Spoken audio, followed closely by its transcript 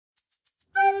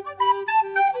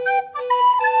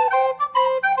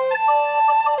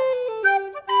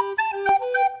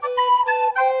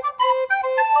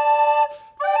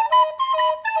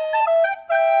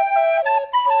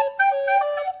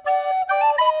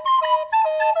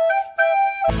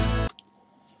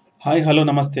Hi hello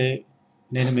నమస్తే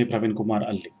నేను మీ ప్రవీణ్ కుమార్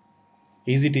అల్లి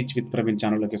ఈజీ టీచ్ విత్ ప్రవీణ్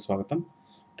ఛానల్లోకి స్వాగతం.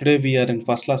 Today we are in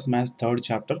first class maths third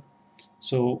chapter.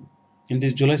 So in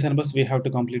this July syllabus we have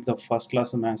to complete the first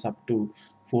class maths up to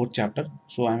fourth chapter.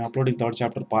 So I am uploading third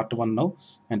chapter part 1 now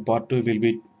and part 2 will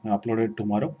be uploaded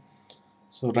tomorrow.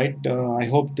 So I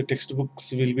hope the textbooks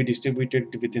will be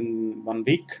distributed within 1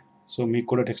 week. So మీకు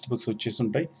కూడా text books వచ్చేసి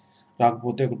ఉంటాయి.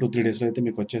 రాకపోతే ఒక 2-3 డేస్లో అయితే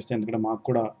మీకు వచ్చేస్తాయి, ఎందుకంటే మాకు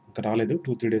కూడా ఇంకా రాలేదు.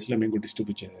 2-3 డేస్లో మేము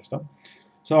డిస్ట్రిబ్యూట్ చేసేస్తాం.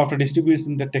 So after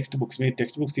distribution the text books, మీరు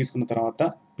టెక్స్ట్ బుక్స్ తీసుకున్న తర్వాత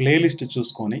ప్లేలిస్ట్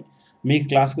చూసుకొని మీ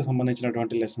క్లాస్కి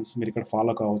సంబంధించినటువంటి లెసన్స్ మీరు ఇక్కడ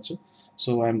ఫాలో కావచ్చు. So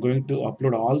I'm going to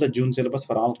upload all the June syllabus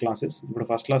for all classes. ఇప్పుడు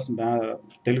ఫస్ట్ క్లాస్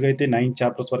తెలుగు అయితే 9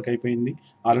 చాప్టర్స్ వరకు అయిపోయింది,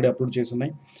 ఆల్రెడీ అప్లోడ్ చేసి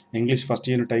ఉన్నాయి. ఇంగ్లీష్ ఫస్ట్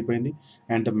యూనిట్ అయిపోయింది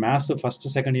and the maths first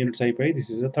second units అయిపోయి.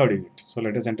 This is the third unit. So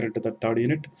let us enter into the third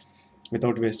unit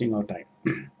without wasting our time.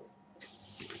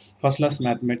 First class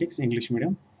mathematics English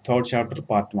medium, third chapter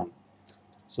part 1.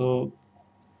 So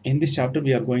in this chapter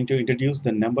we are going to introduce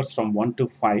the numbers from 1 to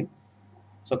 5.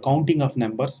 So counting of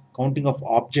numbers, counting of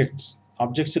objects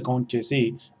count చేసి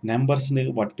నెంబర్స్ని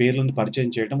వాటి పేర్లను పరిచయం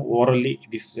చేయడం orally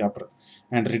this chapter.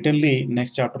 And రిటర్న్లీ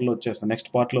next చాప్టర్లో వచ్చేస్తాయి,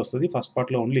 next పార్ట్లో వస్తుంది. First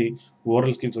పార్ట్లో ఓన్లీ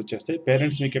ఓరల్ స్కిల్స్ వచ్చేస్తాయి.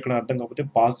 పేరెంట్స్ మీకు ఎక్కడ అర్థం కాకపోతే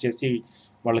పాస్ చేసి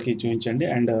వాళ్ళకి చూపించండి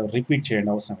అండ్ రిపీట్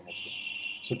చేయండి అవసరం లేదు.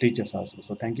 So teachers also.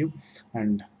 So thank you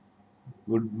and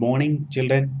good morning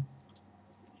children,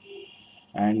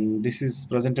 and this is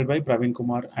presented by Praveen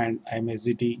Kumar and I am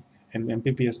SGT and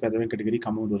MPPS Pedavan category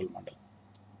Khammam rural mandal.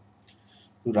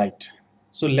 Right,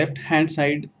 so left hand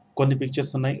side కొన్ని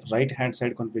pictures ఉన్నాయి, right hand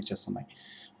side కొన్ని pictures ఉన్నాయి.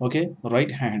 Okay,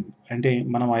 right hand అంటే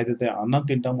మనం ఏదైతే అన్నం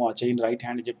తింటామో ఆ చెయ్యిని right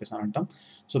hand చెప్పేసి అని అంటాం.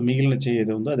 సో మిగిలిన చెయ్యి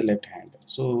ఏదో ఉందో అది left hand.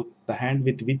 So the hand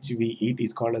with which we eat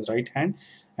is called as right hand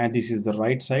and this is the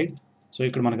right side. So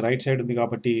ఇక్కడ మనకి రైట్ సైడ్ ఉంది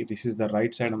కాబట్టి this is the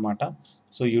right side అనమాట.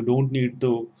 So you don't need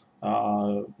to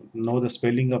know the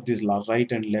spelling of this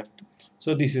right and left. So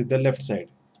this is the left side.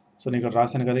 So నేను ఇక్కడ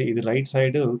రాశాను కదా, ఇది రైట్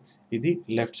సైడ్, ఇది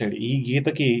లెఫ్ట్ సైడ్. ఈ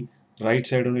గీతకి రైట్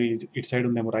సైడ్, ఇటు side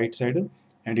ఉందేమో రైట్ సైడ్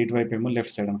అండ్ ఇటువైపు ఏమో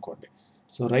లెఫ్ట్ సైడ్ అనుకోండి.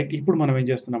 సో రైట్, ఇప్పుడు మనం ఏం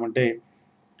చేస్తున్నామంటే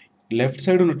లెఫ్ట్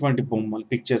సైడ్ ఉన్నటువంటి బొమ్మలు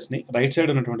పిక్చర్స్ని రైట్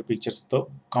సైడ్ ఉన్నటువంటి పిక్చర్స్తో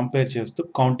కంపేర్ చేస్తూ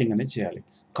కౌంటింగ్ అనేది చేయాలి.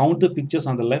 Count the pictures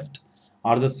on the left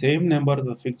are the same number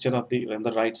the picture of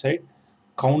the right side.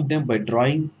 Count them by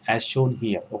drawing as shown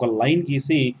here. ఒక లైన్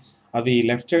గీసి అవి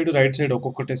లెఫ్ట్ సైడ్ రైట్ సైడ్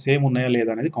ఒక్కొక్కటి same ఉన్నాయా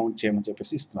లేదా అనేది కౌంట్ చేయమని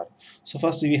చెప్పేసి ఇస్తున్నారు. So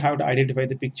first we have to identify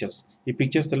the pictures. ఈ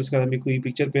పిక్చర్స్ తెలుసు కదా మీకు. ఈ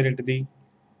పిక్చర్ పేరు ఏంటిది?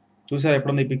 చూసారా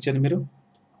ఎప్పుడుంది ఈ పిక్చర్ మీరు?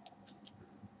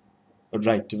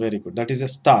 Right, very good. That is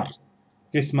a star.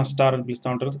 Christmas star అని పిలుస్తూ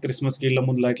ఉంటారు. క్రిస్మస్కి ఇళ్ళ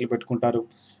ముందు లైట్లు పెట్టుకుంటారు.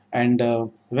 And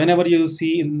when ever you see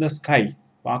in the sky,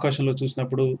 ఆకాశంలో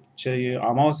చూసినప్పుడు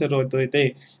అమావాస్య రోజు అయితే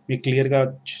మీకు క్లియర్గా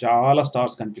చాలా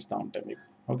స్టార్స్ కనిపిస్తూ ఉంటాయి మీకు.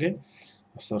 Okay,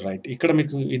 so right. ఇక్కడ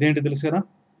మీకు ఇదేంటి తెలుసు కదా,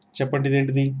 చెప్పండి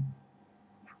ఇదేంటిది?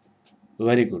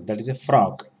 Very good, that is a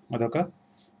frog. అదొక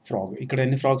ఫ్రాగ్. ఇక్కడ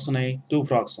ఎన్ని ఫ్రాగ్స్ ఉన్నాయి? 2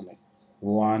 ఫ్రాగ్స్ ఉన్నాయి.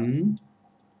 1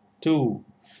 2.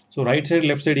 So right side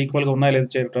left side ఈక్వల్గా ఉన్నాయా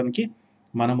లేదా చేయడానికి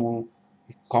మనము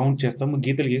కౌంట్ చేస్తాము,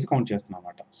 గీతలు గీసి కౌంట్ చేస్తున్నాం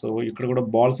అన్నమాట. సో ఇక్కడ కూడా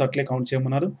బాల్స్ అట్లే కౌంట్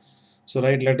చేయమన్నారు. So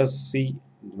right, let us see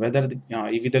weather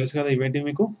ఇవి తెలుసు కదా, ఇవేంటి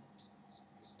మీకు?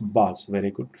 బాల్స్. Very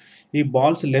good. ఈ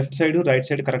balls left side right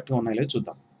side కరెక్ట్గా ఉన్నాయి లేదు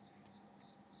చూద్దాం.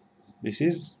 This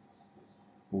is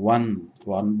one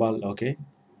ball. Okay,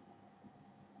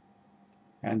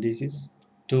 and this is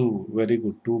 2. Very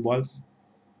good, 2 balls.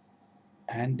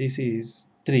 And this is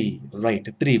 3. Right,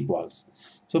 3 balls.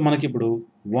 So మనకి ఇప్పుడు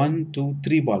 1 2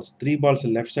 3 balls. 3 balls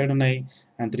లెఫ్ట్ సైడ్ ఉన్నాయి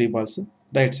అండ్ 3 balls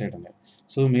రైట్ సైడ్ ఉన్నాయి.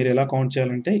 So మీరు ఎలా కౌంట్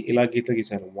చేయాలంటే ఇలా గీతలు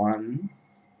గీశారు. 1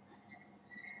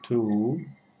 2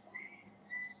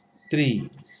 3.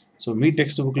 సో మీ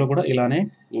టెక్స్ట్ బుక్లో కూడా ఇలానే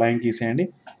line గీసేయండి.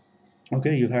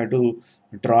 Okay, you have to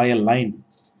draw a line.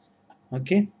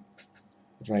 Okay,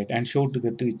 right, and show to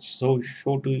the teach.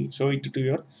 Show it to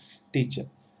your teacher.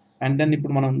 And then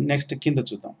ఇప్పుడు మనం నెక్స్ట్ కింద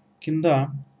చూద్దాం. కింద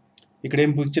ఇక్కడ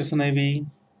ఏం పిక్చర్స్ ఉన్నాయి?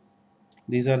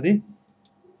 These are the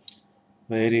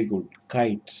very good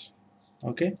kites.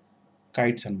 Okay,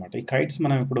 kites అనమాట. ఈ కైట్స్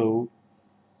మనం ఇప్పుడు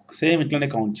సేమ్ ఇట్లానే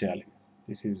కౌంట్ చేయాలి.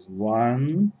 This is 1,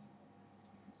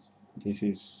 this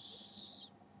is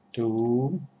 2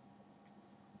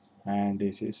 and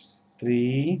this is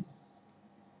 3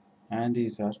 and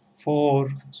these are 4.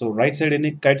 So right side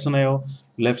ఎన్ని కైట్స్ ఉన్నాయో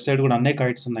లెఫ్ట్ సైడ్ కూడా అన్నీ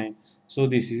కైట్స్ ఉన్నాయి. So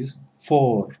this is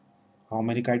 4. How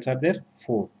many kites are there?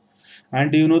 4.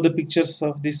 And you know the pictures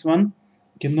of this one.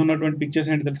 కింద ఉన్నటువంటి pictures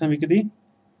ఏంటి తెలుసా మీకు? ఇది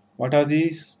what are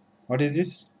these? What is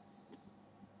this?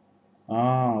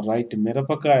 Right,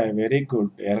 మిరపకాయ. వెరీ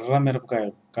గుడ్, ఎర్ర మిరపకాయ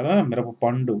కదా, మిరప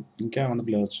పండు, ఇంకేమన్నా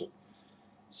పిలవచ్చు.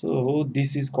 So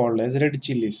this is called as red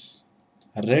chillies.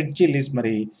 Red chillies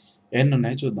మరి ఎన్ని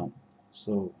ఉన్నాయి చూద్దాం.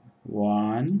 సో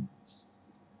 1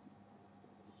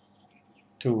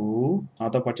 2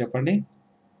 నాతో పాటు చెప్పండి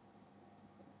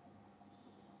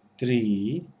 3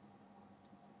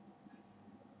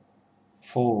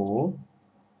 4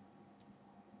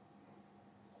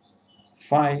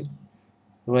 5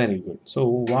 very good. So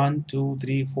 1 2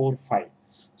 3 4 5.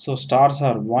 So stars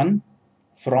are 1,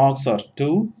 frogs are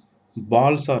 2,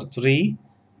 balls are 3,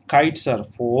 kites are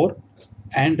 4,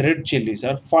 and red chilies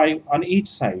are 5 on each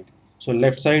side. So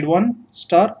left side 1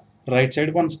 star, right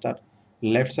side 1 star.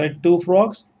 Left side 2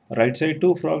 frogs, right side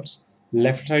 2 frogs.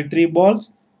 Left side 3 balls,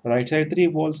 right side 3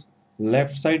 balls.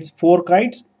 Left side 4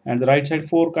 kites and the right side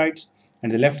 4 kites. And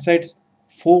the left side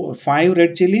 5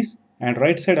 red chilies and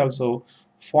right side also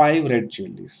 5 red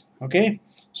chilies. Okay,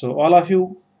 so all of you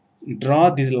draw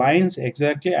these lines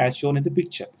exactly as shown in the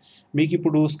picture. మీకు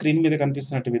ఇప్పుడు screen మీద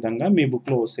కనిపిస్తున్నట్టు విధంగా మీ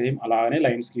బుక్లో same అలానే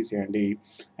lines గీసేయండి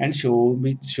and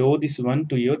show this one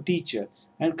to your teacher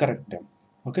and correct them.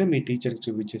 Okay, మీ టీచర్కి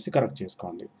చూపించేసి correct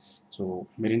చేసుకోండి. So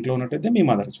మీరు ఇంట్లో ఉన్నట్టయితే మీ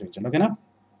మదర్కి చూపించండి. ఓకేనా,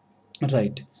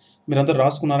 రైట్. మీరందరూ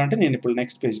రాసుకున్నారంటే నేను ఇప్పుడు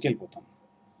నెక్స్ట్ పేజ్కి వెళ్ళిపోతాను.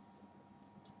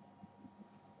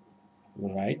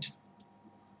 Right,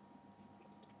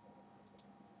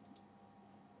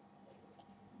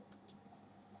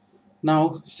 now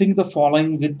sing the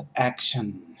following with action.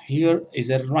 Here is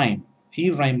a rhyme. ఈ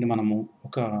రైమ్ని మనము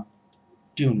ఒక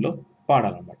ట్యూన్లో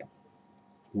పాడాలన్నమాట.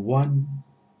 1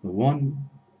 1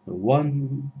 1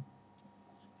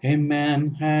 A man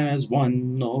has one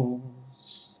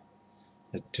nose.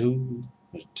 2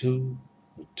 2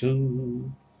 2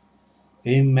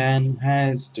 A man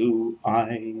has 2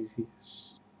 eyes.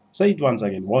 Say it once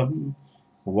again. 1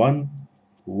 1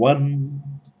 1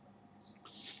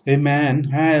 A man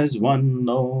has one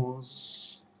nose.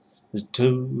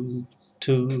 2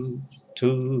 2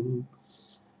 2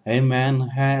 A man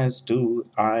has 2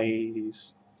 eyes.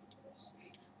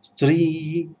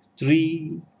 3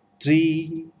 3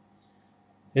 3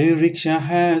 A rickshaw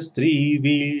has 3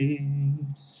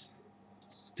 wheels.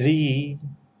 3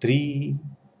 3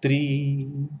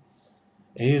 3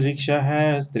 A rickshaw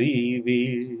has 3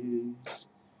 wheels.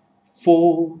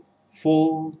 4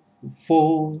 4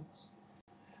 4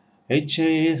 A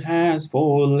chair has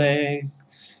 4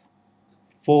 legs.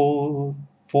 4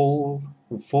 4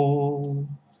 4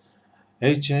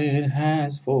 A chair has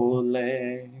 4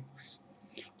 legs.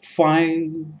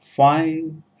 5 5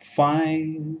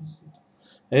 5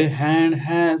 A hand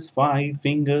has 5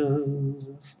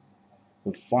 fingers.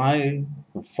 5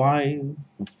 5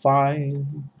 5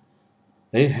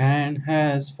 A hand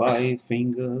has 5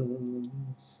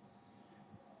 fingers.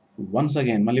 Once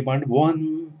again, Malipand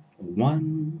 1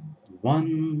 1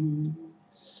 1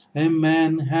 A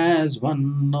man has one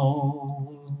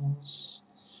nose.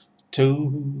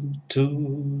 2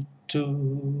 2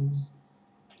 2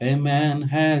 A man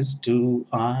has 2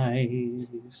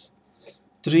 eyes.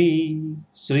 3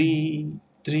 3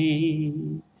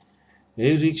 3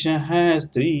 A rickshaw has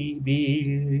 3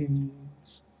 wheels.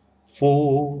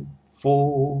 4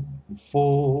 4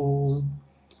 4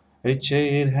 A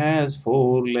chair has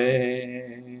 4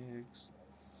 legs.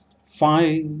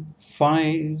 5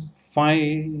 5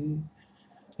 5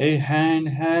 A hand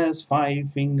has 5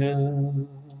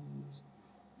 fingers.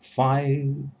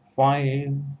 5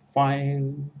 5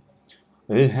 5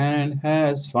 A hand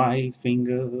has 5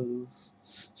 fingers.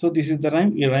 So this is the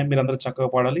rhyme. ఈ rhyme మీరు అందరూ చక్కగా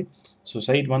పాడాలి. So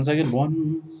say it once again. 1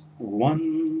 1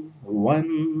 1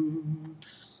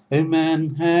 A man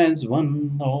has one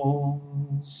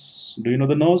nose. Do you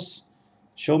know the nose?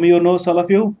 Show me your nose, all of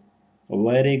you.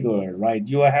 Very good. Right,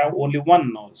 you have only one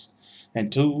nose. And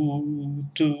 2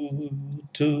 2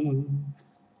 2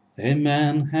 A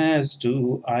man has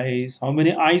 2 eyes. How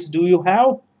many eyes do you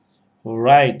have?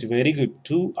 Right, very good.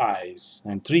 2 eyes.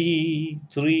 And 3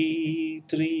 3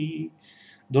 3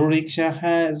 The rickshaw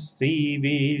has 3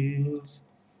 wheels.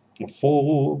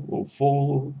 4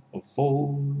 4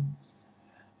 4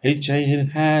 A chair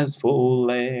has 4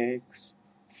 legs.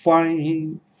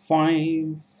 5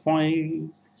 5 5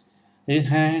 A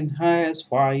hand has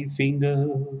 5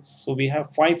 fingers. So we have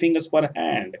 5 fingers per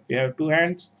hand. We have 2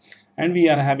 hands and we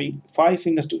are having 5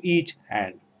 fingers to each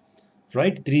hand.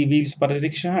 Right? 3 wheels for a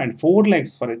rickshaw and 4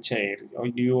 legs for a chair.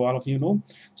 Do you all of you know?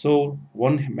 So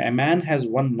a man has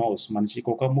one nose. Manishiki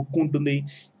oka mukku untundi.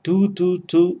 2 2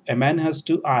 2 A man has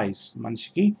 2 eyes.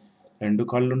 Manishiki rendu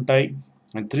kallu untayi.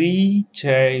 And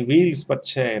 3 wheels per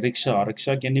chair.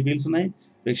 Rickshaw ki enni wheels unnai?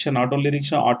 Rickshaw, not only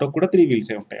rickshaw, auto kuda 3 wheels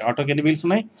e untayi. Auto ki enni wheels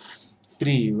unnai?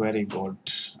 3. Very good.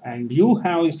 And you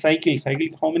have a cycle. Cycle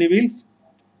how many wheels?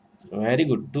 Very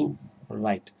good. 2.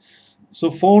 Right. So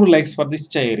 4 legs for this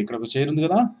chair. ఇక్కడ ఒక chair ఉంది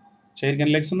కదా, చైర్కి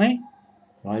ఎన్ని legs ఉన్నాయి?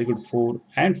 Very good, 4.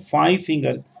 And 5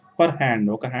 fingers per hand.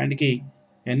 ఒక హ్యాండ్కి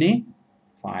ఎన్ని?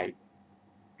 5.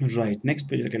 Right, next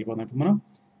పేజ్లోకి వెళ్ళిపోదాం ఇప్పుడు మనం.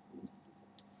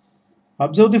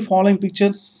 Observe the following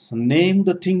pictures, name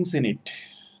the things in it.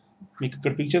 మీకు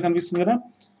ఇక్కడ పిక్చర్ కనిపిస్తుంది కదా,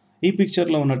 ఈ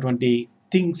పిక్చర్లో ఉన్నటువంటి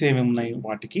థింగ్స్ ఏమేమి ఉన్నాయి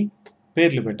వాటికి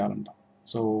పేర్లు పెట్టాలంట.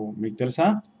 సో మీకు తెలుసా?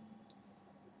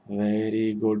 Very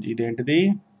good. ఇదేంటిది?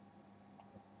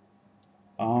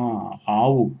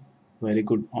 ఆవు. Very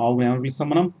good. ఆవు ఏమని పిలుస్తాం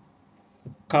మనం?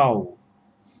 కావు.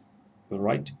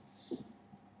 రైట్.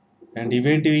 అండ్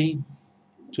ఇవేంటివి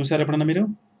చూసారా ఎప్పుడన్నా మీరు?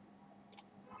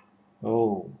 ఓ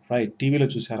రైట్, టీవీలో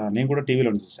చూసారా? నేను కూడా టీవీలో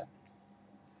చూసాను.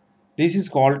 This is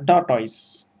called tortoise.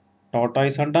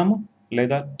 Tortoise అంటాము,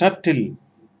 లేదా టర్టిల్.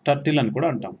 టర్టిల్ అని కూడా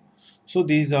అంటాము. So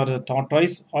these are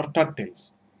tortoise are turtles.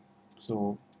 So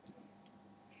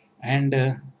and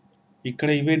ఇక్కడ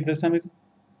ఇవేంటి తెలుసా మీకు?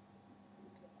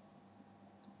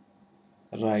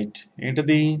 రైట్,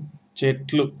 ఏంటది?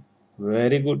 చెట్లు.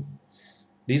 Very good.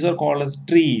 These are called as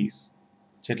trees.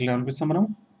 చెట్లు అనిపిస్తాం మనం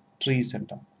ట్రీస్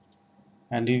అంటాం.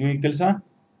 అండ్ ఇవి మీకు తెలుసా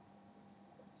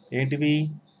ఏంటివి?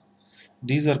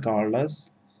 దీస్ ఆర్ కాల్డ్ as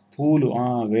పూలు.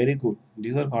 Very good.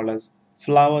 These are called as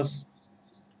flowers.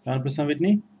 అనిపిస్తాం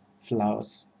వీటిని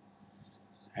ఫ్లవర్స్.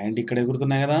 అండ్ ఇక్కడ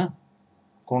ఎగురుతున్నాయి కదా,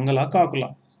 కొంగల కాకుల.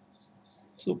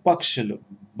 సో పక్షులు,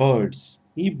 బర్డ్స్.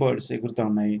 ఈ బర్డ్స్ ఎగురుతూ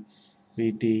ఉన్నాయి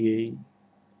వీటి.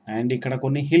 అండ్ ఇక్కడ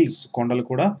కొన్ని హిల్స్, కొండలు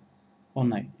కూడా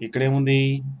ఉన్నాయి. ఇక్కడ ఏముంది?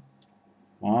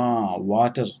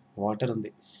 వాటర్. వాటర్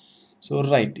ఉంది. సో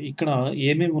రైట్, ఇక్కడ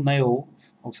ఏమేమి ఉన్నాయో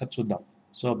ఒకసారి చూద్దాం.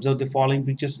 So observe the following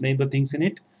pictures, name the things in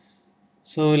it.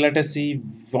 So let us see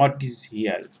what is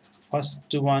here.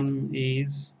 First one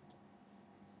is,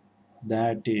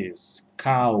 that is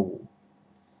cow.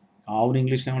 ఆవుని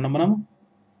ఇంగ్లీష్లో ఏమన్నాం మనం?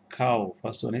 cow.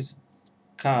 First one is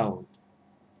cow.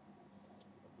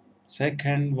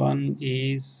 Second one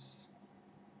is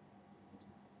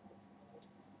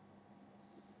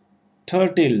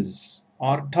turtles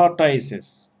or tortoises.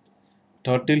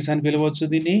 Turtles అని పిలవచ్చు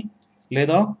దీన్ని,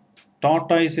 లేదా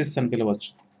టార్టాయిసెస్ అని పిలవచ్చు.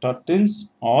 Turtles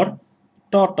are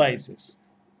టార్టాయిసెస్.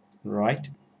 Right.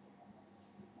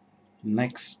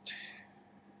 Next,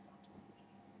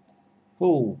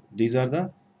 these are the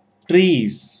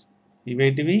trees.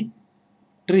 ఇవేంటివి?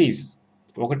 Trees.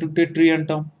 ఒకటి ఉంటే ట్రీ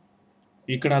అంటాం.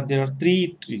 ఇక్కడ దేర్ ఆర్ 3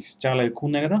 ట్రీస్. చాలా ఎక్కువ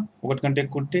ఉన్నాయి కదా, ఒకటి కంటే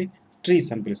ఎక్కువ ఉంటే ట్రీస్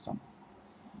అని పిలుస్తాం.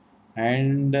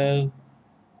 And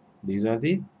these are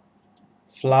the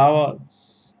flowers.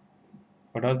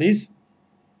 What are these?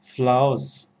 Flowers.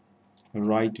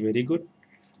 Right, very good.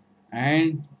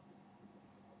 And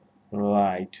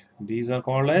right, these are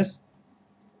called as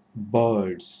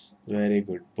birds. Very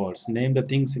good. Birds. Name the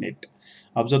things in it.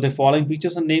 Observe the following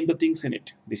pictures and name the things in it.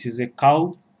 This is a cow.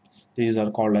 These are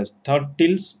called as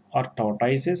turtles or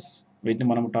tortoises. వీటిని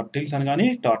మనం turtles అని కానీ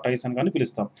tortoise అని కానీ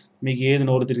పిలుస్తాం. మీకు ఏది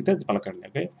నోరు తిరిగితే అది పలకండి.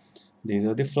 Okay. These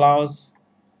are the flowers,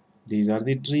 these are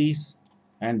the trees,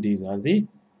 and these are the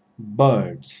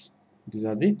birds. These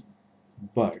are the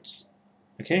birds.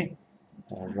 Okay.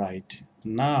 All right.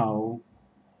 Now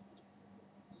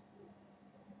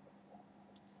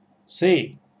say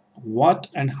what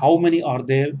and how many are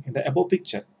there in the above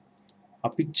picture.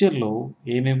 ఆ పిక్చర్లో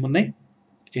ఏమేమి ఉన్నాయి,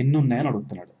 ఎన్ని ఉన్నాయని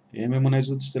అడుగుతున్నాడు. ఏమేమి ఉన్నాయి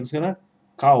చూసి తెలుసు కదా.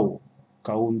 కావు.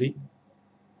 కావు ఉంది.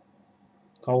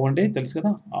 కావు అంటే తెలుసు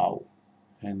కదా, ఆవు.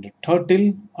 And turtle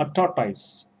are tortoise.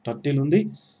 Turtle ఉంది,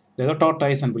 లేదా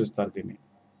టార్టాయిస్ అని పిలుస్తారు దీన్ని.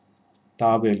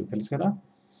 తాబేలు తెలుసు కదా.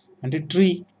 అంటే ట్రీ.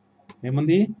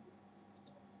 ఏముంది?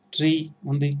 ట్రీ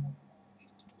ఉంది.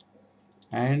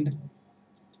 And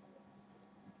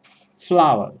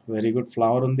flower. Very good.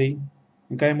 Flower ఉంది.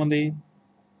 ఇంకా ఏముంది?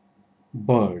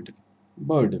 బర్డ్.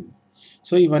 బర్డ్ ఉంది.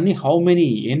 సో ఇవన్నీ హౌ మెనీ,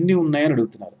 ఎన్ని ఉన్నాయని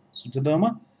అడుగుతున్నారు. సో చూద్దామా,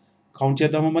 కౌంట్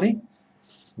చేద్దామా మరి.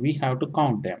 We have to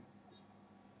count them.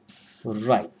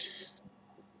 Right,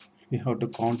 we have to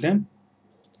count them.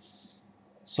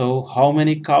 So how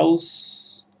many cows.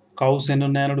 Cows ఎన్ని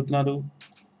ఉన్నాయని అడుగుతున్నారు.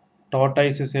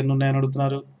 టార్టాయిసెస్ ఎన్ని ఉన్నాయని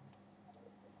అడుగుతున్నారు.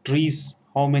 ట్రీస్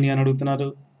హౌ మెనీ అని అడుగుతున్నారు.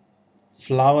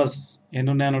 ఫ్లవర్స్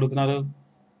ఎన్ని ఉన్నాయని అడుగుతున్నారు.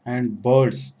 అండ్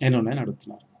బర్డ్స్ ఎన్ని ఉన్నాయని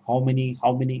అడుగుతున్నారు. How many,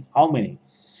 how many, how many.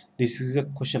 This is a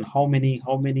question. How many,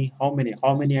 how many, how many.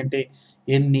 How many అంటే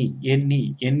ఎన్ని, ఎన్ని,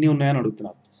 ఎన్ని ఉన్నాయని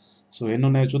అడుగుతున్నారు. సో ఎన్ని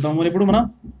ఉన్నాయో చూద్దాం మరి ఇప్పుడు మనం.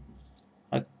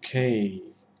 ఓకే.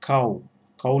 కౌ.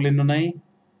 కౌలు ఎన్ని ఉన్నాయి?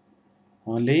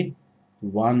 Only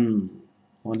one.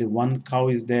 Only one cow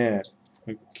is there.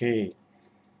 Okay.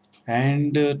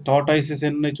 And టార్టాయిసెస్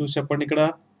ఎన్ని ఉన్నాయి చూసి చెప్పండి ఇక్కడ.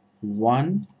 1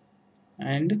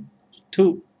 and 2.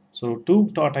 So 2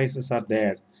 tortoises are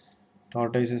there.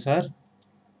 Tortoises are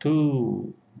 2.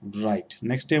 Right.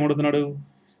 Next ఏం అడుగుతున్నాడు?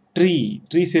 ట్రీ.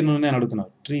 ట్రీస్ ఎన్ని ఉన్నాయని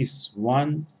అడుగుతున్నాడు. Trees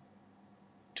 1,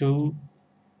 2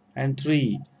 and 3.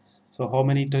 So how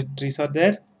many trees are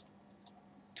there?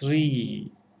 3.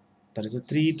 That is a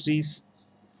 3 trees.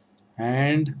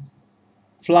 And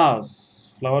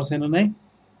flowers ఎన్ని ఉన్నాయి?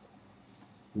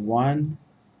 1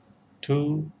 2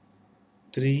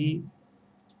 3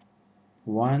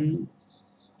 1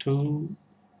 2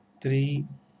 3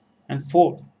 and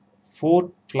 4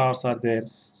 flowers are there.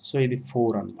 So ఇది 4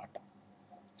 అన్నమాట.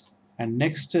 అండ్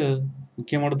నెక్స్ట్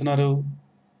ఇంకేం అడుగుతున్నారు?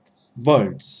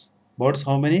 Birds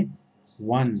how many?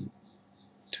 1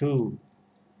 2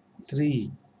 3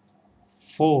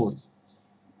 4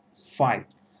 5.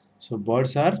 So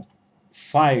birds are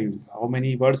 5. How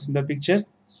many birds in the picture?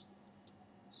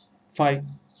 5.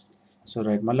 So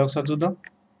right, మళ్ళీ ఒకసారి చూద్దాం.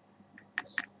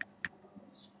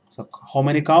 So how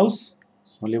many cows?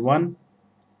 Only 1.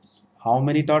 How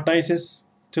many tortoises?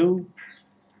 2.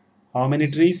 How many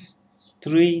trees?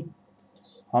 3.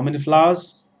 How many flowers?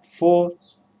 4.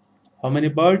 How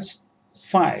many birds?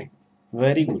 5.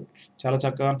 Very good. చాలా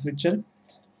చక్కగా answer ఇచ్చారు.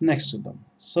 Next చూద్దాం.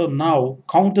 So now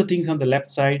count the things on the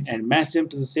left side and match them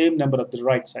to the same number of the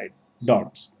right side.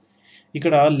 Dots.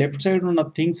 ఇక్కడ left side ఉన్న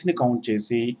థింగ్స్ని count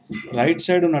చేసి right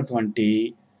side ఉన్నటువంటి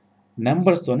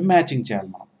నెంబర్స్తో matching చేయాలి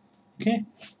మనం. ఓకే,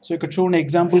 సో ఇక్కడ చూడండి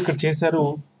ఎగ్జాంపుల్ ఇక్కడ చేశారు.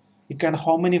 ఇక్కడ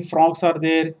how many frogs are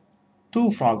there? 2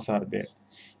 frogs are there.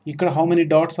 ఇక్కడ how many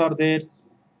dots are there?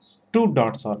 2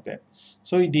 dots are there.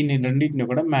 So దీన్ని రెండింటిని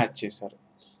కూడా మ్యాచ్ చేశారు.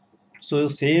 సో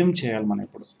సేమ్ చేయాలి మనం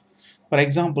ఇప్పుడు. ఫర్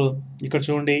ఎగ్జాంపుల్ ఇక్కడ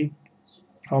చూడండి,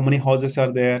 how many houses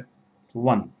are there?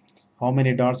 1. How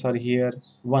many dots are here?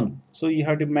 1. So you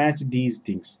have to match these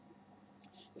things.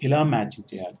 ఇలా మ్యాచింగ్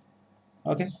చేయాలి.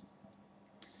 Okay,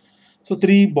 so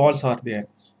 3 balls are there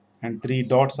and 3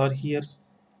 dots are here.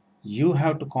 You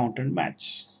have to count and match.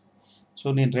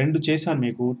 So నేను 2 చేశాను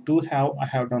మీకు. 2 I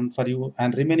have done for you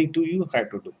and remaining 2 you have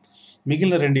to do.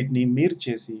 మిగిలిన రెండింటిని మీరు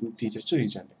చేసి teacher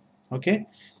చూపించండి. ఓకే,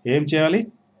 ఏం చేయాలి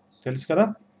తెలుసు కదా?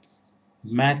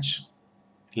 మ్యాచ్.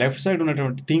 లెఫ్ట్ సైడ్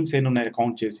ఉన్నటువంటి థింగ్స్ ఎన్ని ఉన్నాయో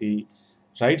కౌంట్ చేసి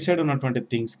రైట్ సైడ్ ఉన్నటువంటి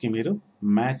థింగ్స్కి మీరు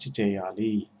మ్యాచ్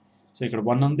చేయాలి. సో ఇక్కడ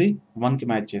 1 ఉంది, 1కి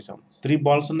మ్యాచ్ చేసాం. 3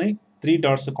 balls ఉన్నాయి, 3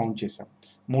 dots కౌంట్ చేసాం.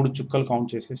 3 చుక్కలు కౌంట్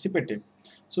చేసేసి పెట్టాం.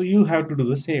 So you have to do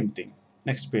the same thing.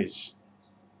 Next page.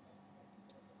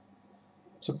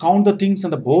 So count the things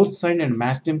on the both side and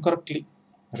match them correctly.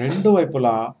 రెండు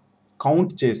వైపులా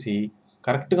కౌంట్ చేసి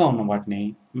కరెక్ట్గా ఉన్న వాటిని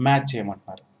మ్యాచ్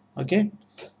చేయమంటున్నారు. Okay,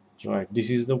 right,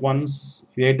 this is the ones.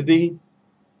 ఏంటిది?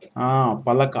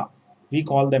 పలక. We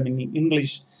call them in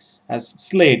English as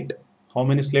slate. How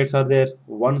many slates are there?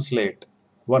 1 slate.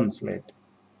 1 slate.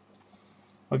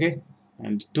 Okay,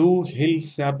 and 2 hills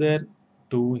are there.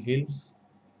 2 hills.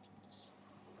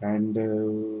 And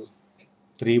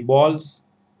 3 balls.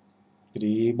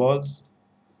 3 balls.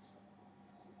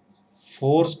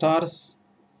 4 stars.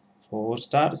 4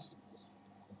 stars.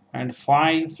 And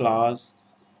 5 flowers.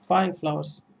 5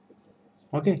 flowers.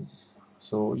 Okay,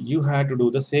 so you have to do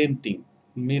the same thing.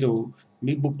 మీరు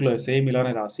మీ బుక్లో same ఇలానే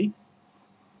రాసి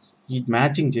ఈ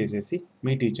matching చేసేసి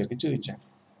మీ టీచర్కి చూపించండి.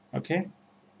 Okay,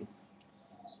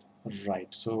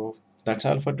 right. So that's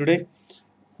all for today.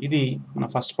 ఇది మన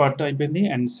ఫస్ట్ పార్ట్ అయిపోయింది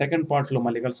అండ్ సెకండ్ పార్ట్లో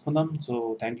మళ్ళీ కలుసుకుందాం. So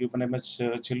thank you very much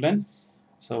children.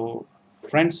 So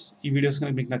friends, ఈ వీడియోస్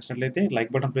కనుక మీకు నచ్చినట్లయితే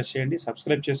లైక్ బటన్ ప్రెస్ చేయండి,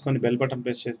 సబ్స్క్రైబ్ చేసుకొని బెల్ బటన్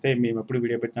ప్రెస్ చేస్తే మేము ఎప్పుడు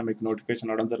వీడియో పెట్టినా మీకు నోటిఫికేషన్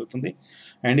రావడం జరుగుతుంది.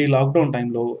 అండ్ ఈ లాక్డౌన్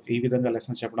టైంలో ఈ విధంగా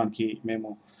లెసన్స్ చెప్పడానికి మేము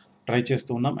ట్రై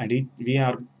చేస్తూ ఉన్నాం. And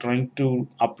we are trying to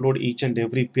upload each and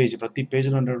every page. ప్రతి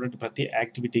పేజ్లో ఉన్నటువంటి ప్రతి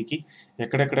యాక్టివిటీకి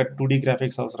ఎక్కడెక్కడ 2D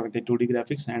గ్రాఫిక్స్ అవసరమైతే 2D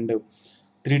గ్రాఫిక్స్ అండ్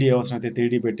 3D అవసరమైతే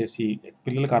 3D పెట్టేసి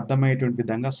పిల్లలకు అర్థమయ్యేటువంటి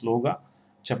విధంగా స్లోగా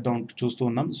చెప్దాం చూస్తూ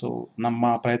ఉన్నాం. సో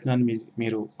మా ప్రయత్నాన్ని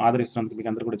మీరు ఆదరిస్తున్నందుకు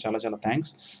మీకు అందరూ కూడా చాలా చాలా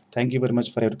thanks. Thank you very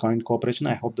much for your kind cooperation.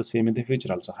 I hope the same in the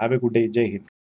future also. Have a good day. జై హింద్.